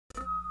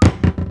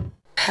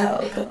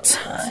Pelpa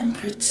time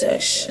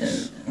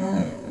protection.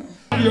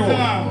 Yo.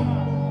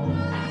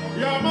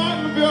 Yeah,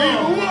 man,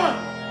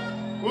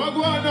 what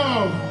go on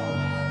now?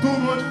 Too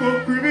much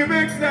fuck me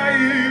make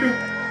slide.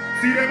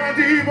 See them a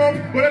team up,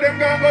 one of them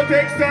gonna go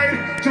take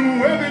side.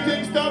 True,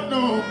 everything stop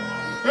now.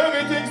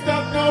 Everything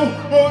stop now.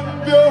 But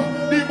yo,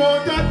 the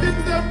amount of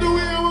things them do,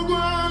 we will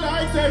go on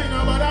like saying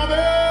about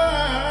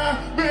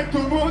a make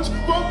too much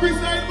fuck me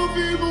slide, me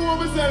feel me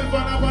myself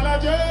and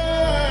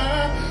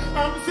apologize.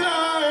 I'm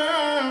sorry.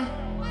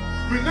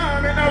 Me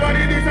nah make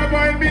nobody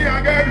disappoint me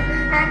again.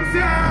 I'm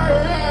sorry.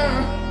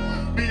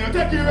 Me a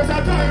take you as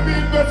a time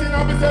investing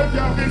on myself.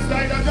 Yeah, this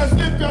slide I just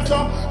slip ya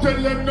so.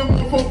 Tell them no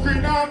more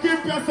fucking and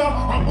keep ya so.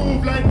 I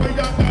move like my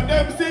younger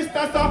them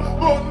sisters so.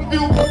 Mountain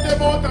view put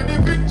them out of the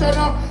picture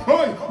now.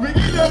 Oi, we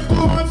give them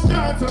too much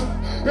chance.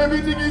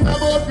 Everything is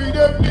about for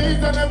them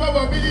needs and never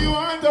what me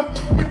want.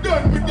 We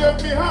done with them,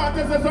 me heart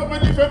is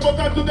something different.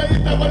 But today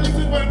it's never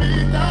listen when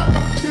me talk.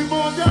 The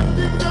more that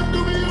things that do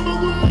me, I'm a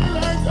go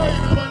like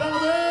saying about a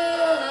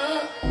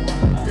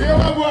here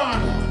we go on.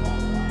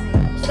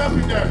 Stop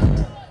it there.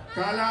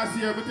 Because last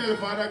year, I tell the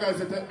father guys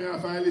to take me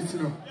off and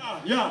listen.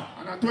 Yeah.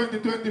 And at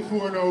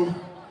 2024 now,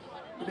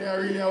 they are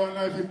really want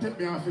life to take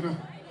me off, you know.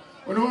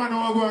 But no one know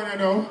what's going on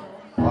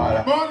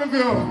now. Mountain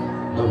View.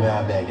 Do me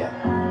a beg ya.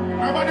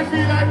 Nobody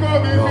feel like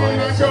coming, feel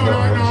like show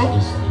right now.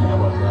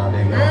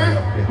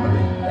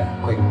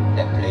 Quick,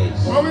 that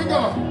place. Where we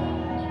go?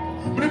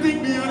 But I think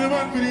me and the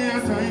man for the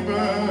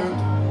assignment.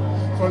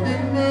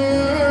 Forgive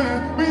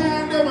me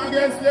and them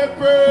against the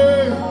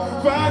pray.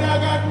 Father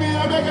got me,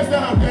 I beg you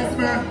stop, bless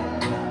me.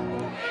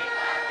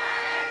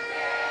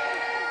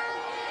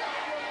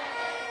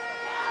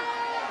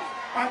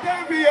 I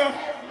thank you.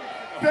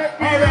 Take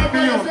me up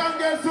and your song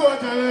gets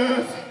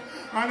soldiers.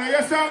 And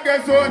your song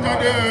gets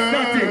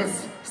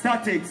soldiers.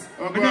 Statics.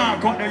 We now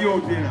cut the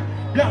youth here.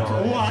 Black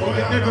one,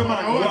 every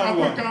man. I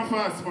want quick and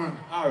fast, man.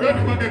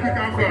 Everybody quick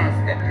and fast.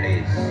 That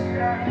place.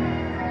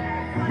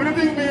 But I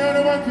think me and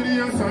the man for the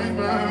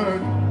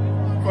assignment.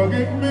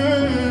 Forgive me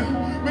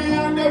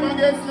and them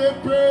against the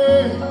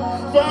pray.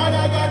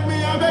 Father got me,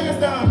 I beg you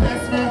stop,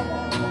 bless me.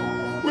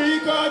 We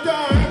got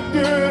time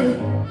to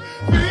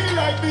feel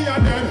like me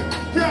and dead.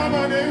 Can't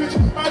manage,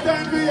 I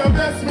time for you,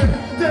 bless me.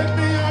 Take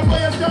me off for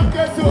your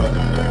strongest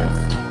soldiers.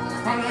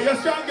 And your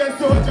strongest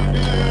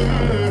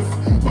soldiers.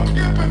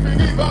 Forgive me for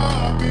give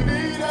up. Me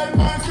need help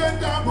and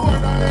strength and more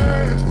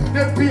knowledge.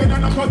 There's pain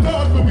and a cut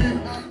out for me.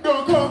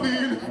 Don't come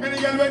in. Any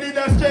girl ready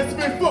that stress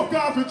me, fuck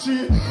off a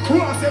tree. Who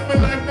I set me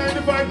like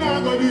 95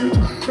 now go reach.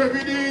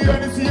 Every day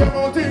and the same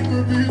old thing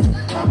repeat.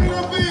 I mean I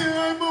feel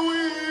I'm a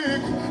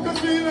weak. Just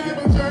feel like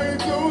I'm trying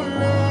too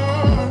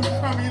long.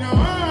 I mean I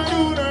wanna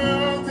do the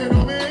wrong thing, no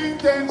me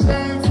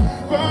intentions.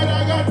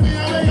 Father got me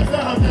and I guess I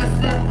have this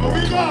man. But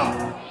we go.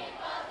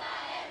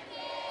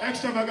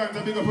 Extravagant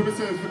and big up for the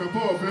self in the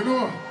powerful, you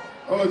know?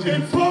 Oh,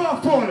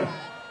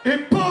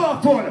 In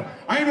powerful.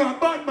 I know a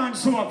bad man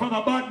show from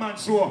a bad man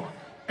show.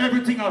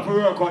 Everything have to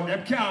work on.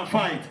 Them can't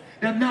fight.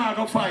 Them not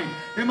go fight.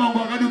 Them man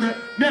go do the.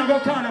 Me go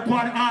call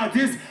upon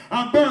artists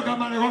and Burger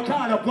Man go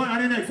call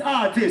upon the next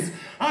artist.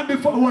 And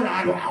before hold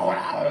on.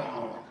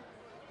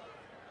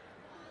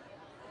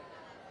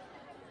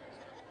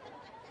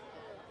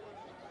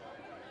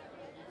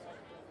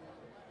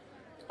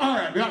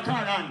 Alright, we are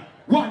calling on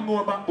one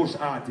more backbush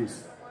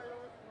artist.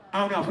 I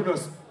don't know if we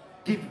just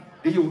give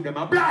the youth them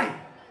a blind.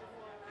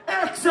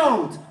 X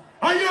out.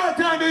 Are you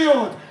time the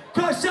youth?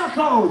 Cause shock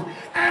out.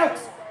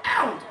 X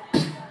out.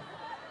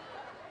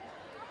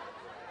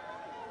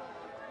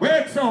 Where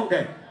X out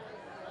then?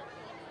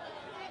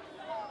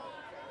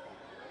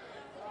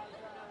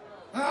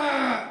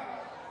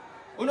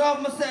 We don't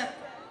have my set.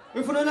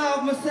 If we don't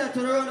have my set,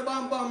 we run the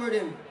bam with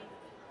him.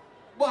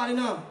 But you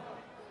know,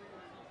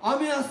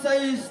 I'm in a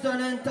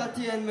Eastern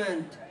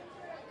Entertainment.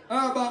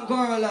 Urban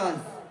Gorillas.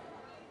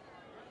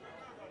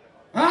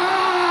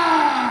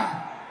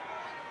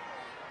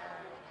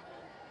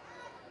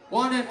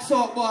 One X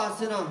out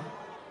boss, you know.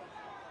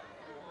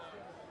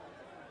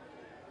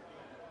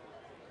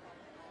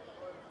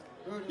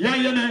 Yeah,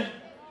 you know.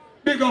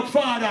 Big up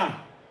father.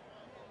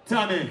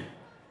 Tommy.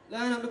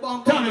 Line up the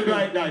bam Tommy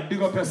right now.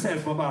 Big up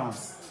yourself, my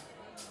boss.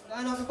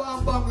 Line up the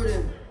bam with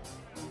him.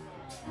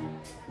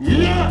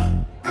 Yeah.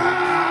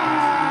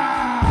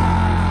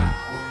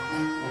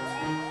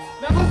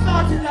 Never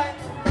started like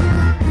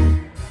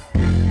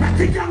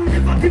The young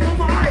never give up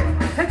my eye.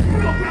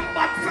 Ex-program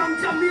back from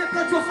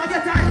Jamaica just I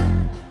get high.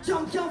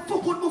 Jam can't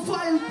fuck with my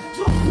file.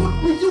 Just put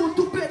me you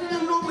to bed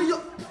and know me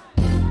up.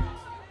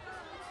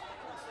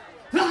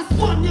 Last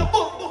one you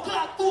bump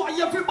clock boy,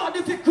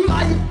 everybody fi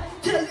cry.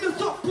 Tell you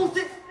some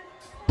pussy.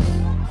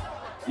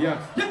 Yeah.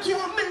 You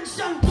can't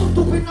mention put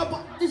up in a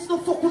back. This no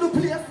fuck with the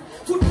place.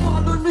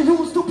 Football on me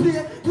used to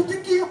play. Put the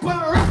gear up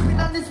and rapping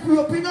and this screw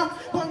up in a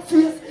one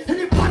face.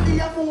 Anybody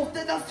I move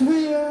that I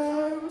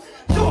swear.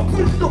 So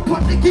put up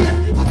on the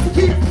gate. What's the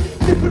gate?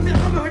 People me a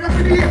murder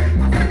for the year.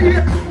 What's the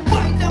gate?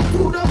 Find them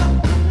through the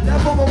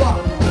let's go back.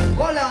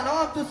 Hold on, I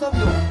want to some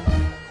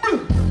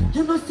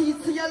you know see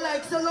you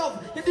like the love.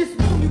 Yeah, this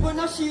mommy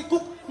when she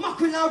cook. Mac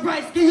mackerel and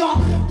rice, give ya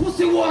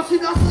pussy wash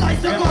in a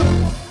slice of gun.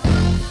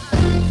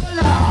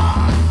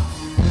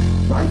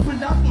 Rifle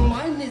that no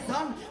mine is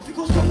on.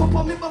 Because jump up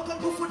on me back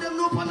and go for them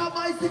up on a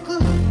bicycle.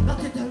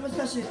 That's it, tell me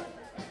that shit.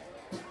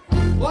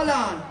 Hold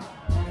on.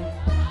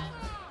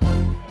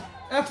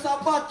 X a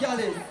bad girl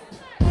is.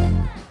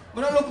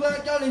 But I look like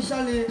a girl is,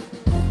 Shally.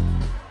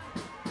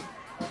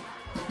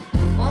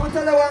 I'm gonna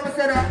tell you why I'm gonna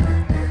say that.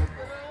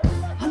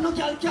 And no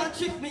girl can't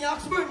trick me,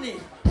 ask Britney.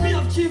 Me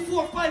have 3,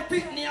 4, 5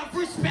 Pitney, have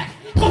respect.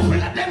 Couple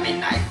of them in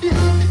like this.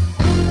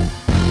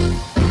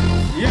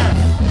 Yeah.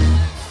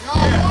 Yo,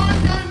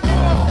 one can go.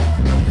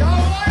 Yo,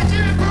 YG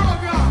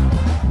program.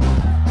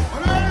 Are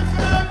you ready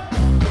for them?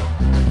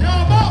 Yo,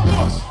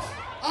 Bush.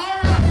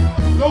 Alright.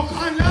 Look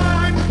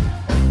online.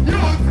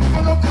 Yo,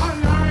 look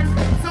online.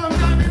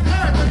 Sometimes it's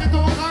hard when you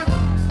don't have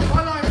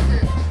balance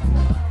it.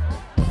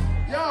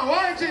 Yo,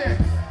 YG.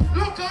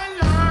 Look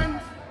online.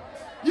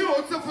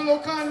 Beautiful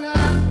look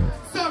online.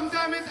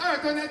 Sometimes it's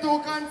hurt when you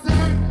don't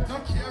concern.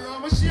 Don't care how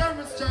much share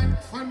my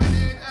strength. When me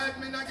need help,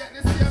 me not get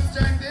the same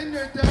strength in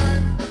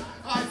return.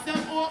 I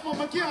step up,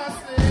 mama can't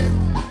sleep.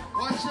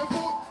 Watch your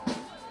foot.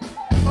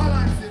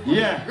 Balance it.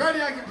 Yeah.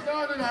 Ready, I get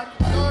down to that.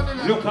 Down to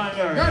that. Look and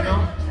learn, ready? you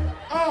know?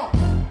 Oh.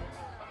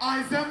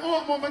 I step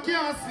up, mama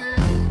can't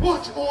sleep.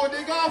 Watch all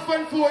the golf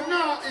and food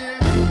not in.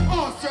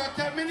 Oh, straight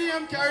tell me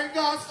name, carry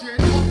gas straight.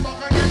 Come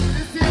back again to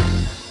the same.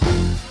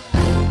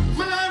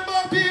 Me learn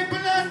about people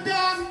and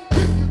done.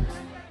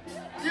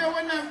 Yeah,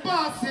 when them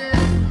passing.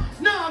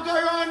 Now go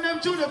around them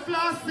to the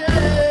flossing.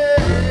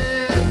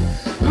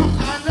 Look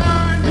and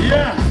learn.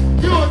 Yeah.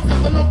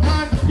 Beautiful look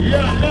and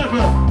Yeah,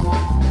 level.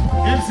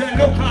 Him say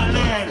look and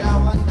learn.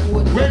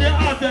 When you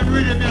have them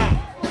rhythm now,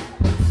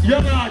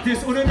 young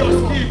artists who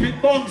just keep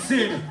it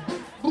bouncing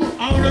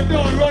and who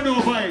don't run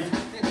over it.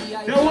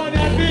 The one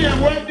that be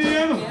and what do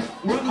him?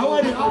 How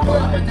are you?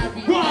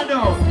 Go on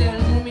now.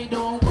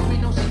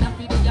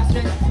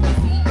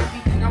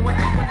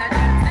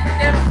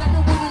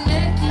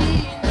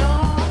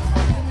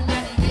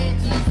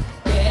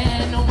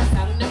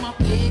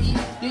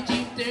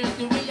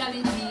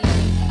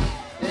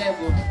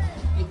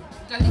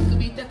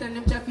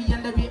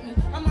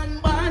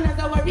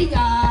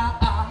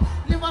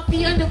 Never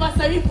fear, never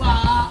sorry for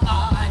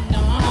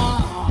no.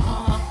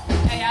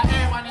 Hey, I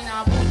heard one in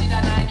a booty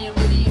that I didn't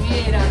believe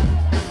it.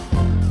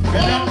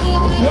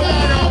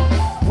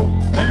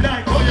 And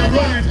like how you're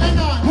running.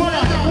 Hold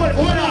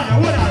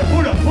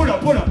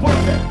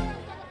on.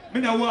 Me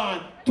no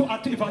want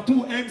if I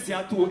 2 MC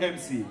or 2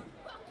 MC.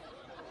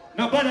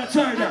 Nobody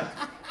try that.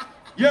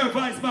 Your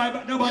voice,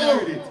 my nobody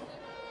heard it.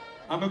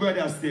 I'm a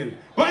brother still.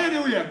 But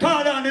anyway,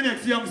 call on the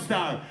next young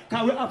star.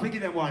 Because we have to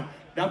give them one.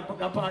 That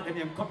part of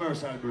them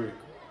commercial break.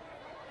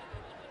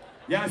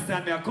 You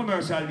understand me? A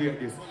commercial break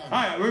this.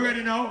 Alright, we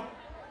ready now?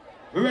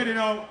 We ready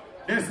now?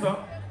 This one.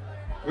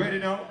 Ready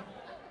now?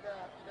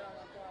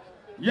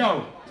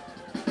 Yo.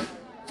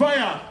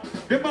 Fire.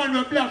 The man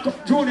with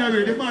black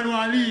junior, the man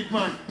who lead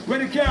man. Where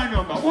the car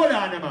number? Hold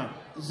on, man.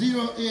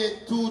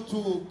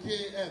 0822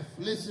 KF.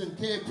 Listen,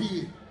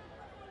 KP.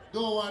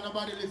 Don't want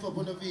nobody lift up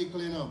on the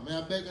vehicle, you know. May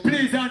I beg you?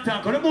 Please,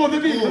 Anton, can you move the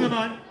vehicle,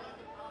 man?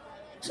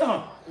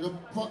 So.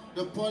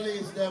 The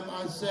police them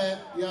and say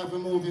you have to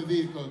move your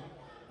vehicle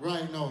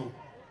right now.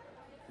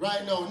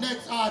 Right now.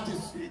 Next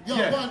artist. Yo,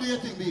 what do you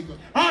think, vehicle?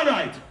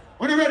 Alright.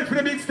 When you ready for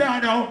the big star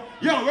now?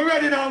 Yo, we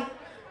ready now?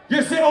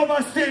 You say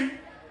over sing.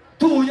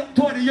 Two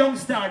of the young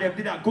stars, them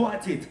did not go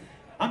at it.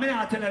 I mean,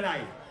 I tell a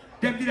lie.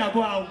 Them did not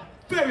go out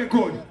very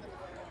good.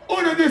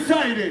 Only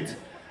decided.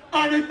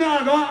 And it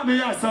now go at me,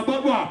 yes,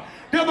 but what?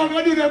 Them are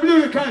going to do the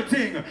lyrical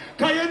thing.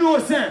 Because you know,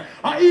 say,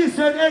 an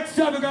Eastern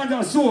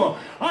extravaganza show.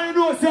 And you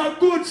know, say, a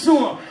good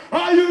show.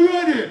 Are you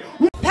ready?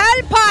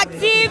 Pelpa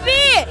TV!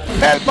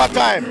 Pelpa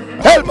time!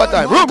 Pelpa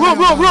time! Room!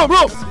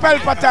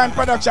 Pelpa time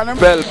production!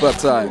 Pelpa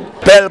time!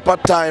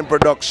 Pelpa time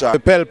production!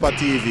 Pelpa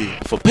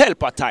TV! For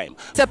Pelpa time!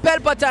 It's a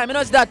Pelpa time, you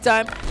know it's that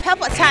time.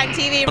 Pelpa time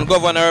TV! I'm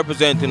governor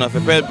representing of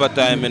Pelpa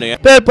time, you know.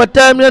 Pelpa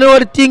time, you know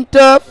what you think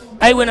tough?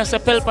 I when I say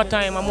Pelpa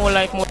time, I'm more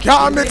like more.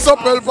 Can't mix up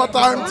Pelpa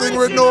time thing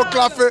with no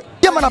coffee.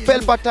 Yeah, man, a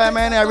Pelpa time,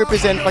 man. I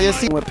represent for you.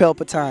 See, we're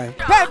Pelpa time.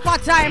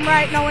 Pelpa time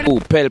right now. Oh,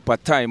 Pelpa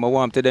time. I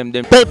want to them.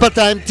 Pelpa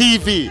time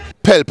TV.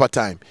 Pelpa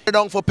time. You're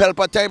down for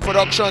Pelpa time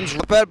productions.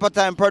 Pelpa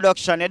time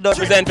production. It does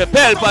present for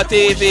Pelpa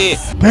TV.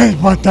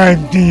 Pelpa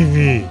time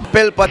TV.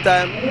 Pelpa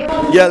time.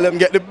 Yeah, let them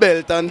get the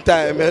belt on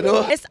time, you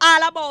know. It's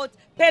all about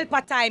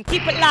Pelpa time.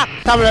 Keep it locked.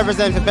 Come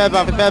represent for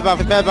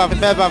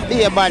Pelpa,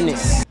 be a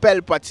badness.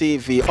 Pelpa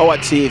TV, our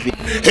TV.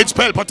 It's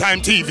Pelpa time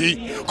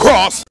TV.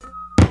 Cross.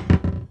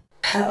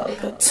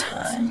 Pelpa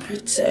time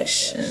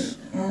protection.